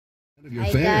Of your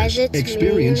fares.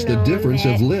 Experience the difference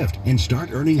of Lyft and start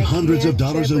earning hundreds of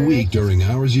dollars a week during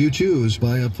hours you choose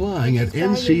by applying at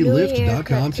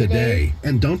nclyft.com today.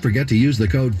 And don't forget to use the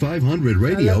code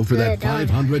 500radio for that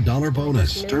 $500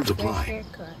 bonus. Terms apply.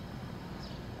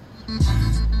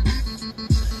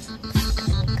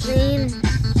 Clean.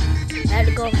 I had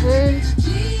to go home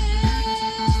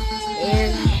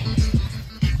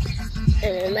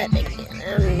and let me get.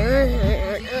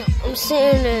 I'm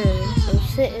sitting there.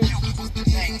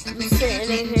 I'm sitting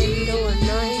in here doing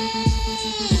nothing.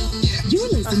 You're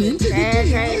listening to the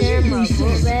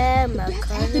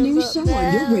afternoon show on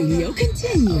your radio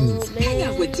continues. Hang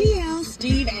out with DL,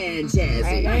 Steve, and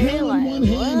Jazzy. Helen one hand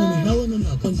and Helen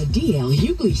another. On the DL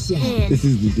Hughley Show. This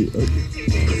is the DL.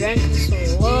 Drinking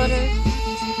some water.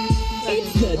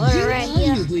 It's the DL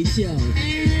Hughley Show.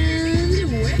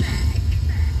 And we're back.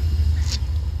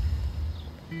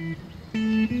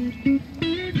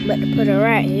 About to put it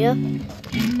right here.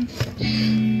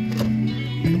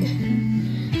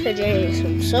 Put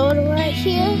some soda right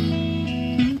here.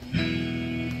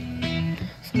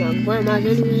 It's my grandma's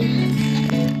anyway.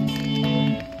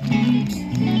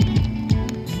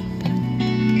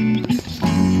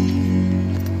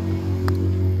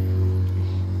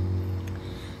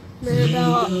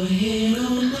 About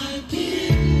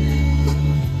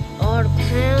all the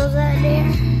clowns out there.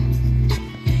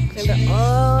 And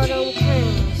all them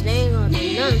clowns, they ain't gonna do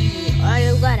nothing for you. All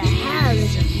you gotta have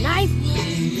is a knife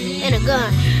and a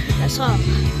gun. That's all.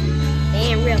 They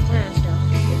ain't real clowns though.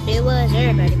 If they was,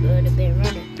 everybody would have been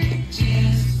running.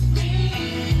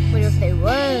 But if they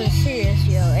was serious,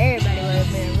 yo, everybody would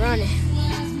have been running.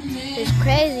 It's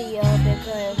crazy, yo,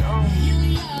 because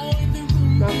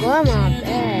my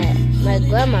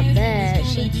grandma bad.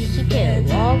 She can't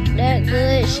walk that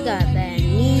good. She got bad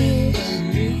knees.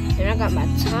 And I got my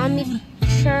Tommy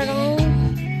shirt on.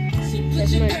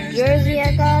 That's my jersey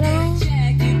I got on.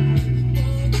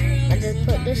 I just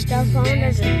put this stuff on.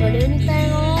 I just put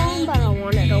anything on, but I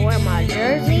wanted to wear my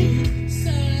jersey.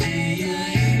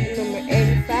 Number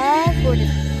 85 for a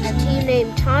team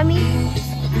named Tommy.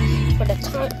 For the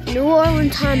New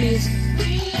Orleans Tommies.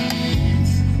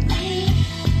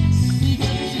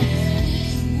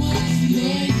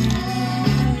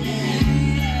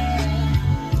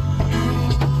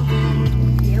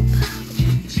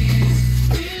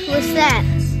 What's that?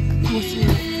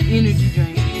 Energy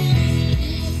drink.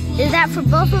 Is that for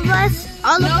both of us?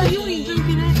 All of us? You ain't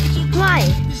drinking it. Why?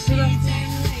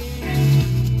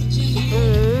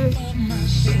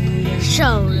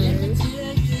 Shoulders.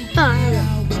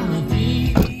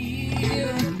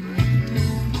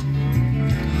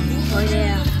 Oh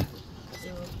yeah.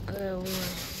 Good one.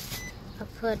 I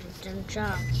put it in the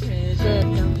job. Good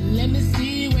though. Let me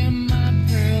see where my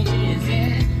pearl is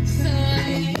at.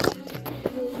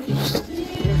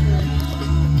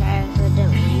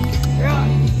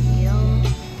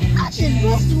 I just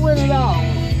busted with it all.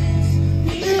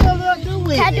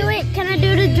 Can I do it? Can I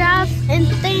do the job and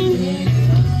thing?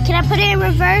 Can I put it in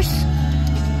reverse?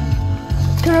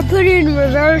 Can I put it in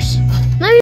reverse?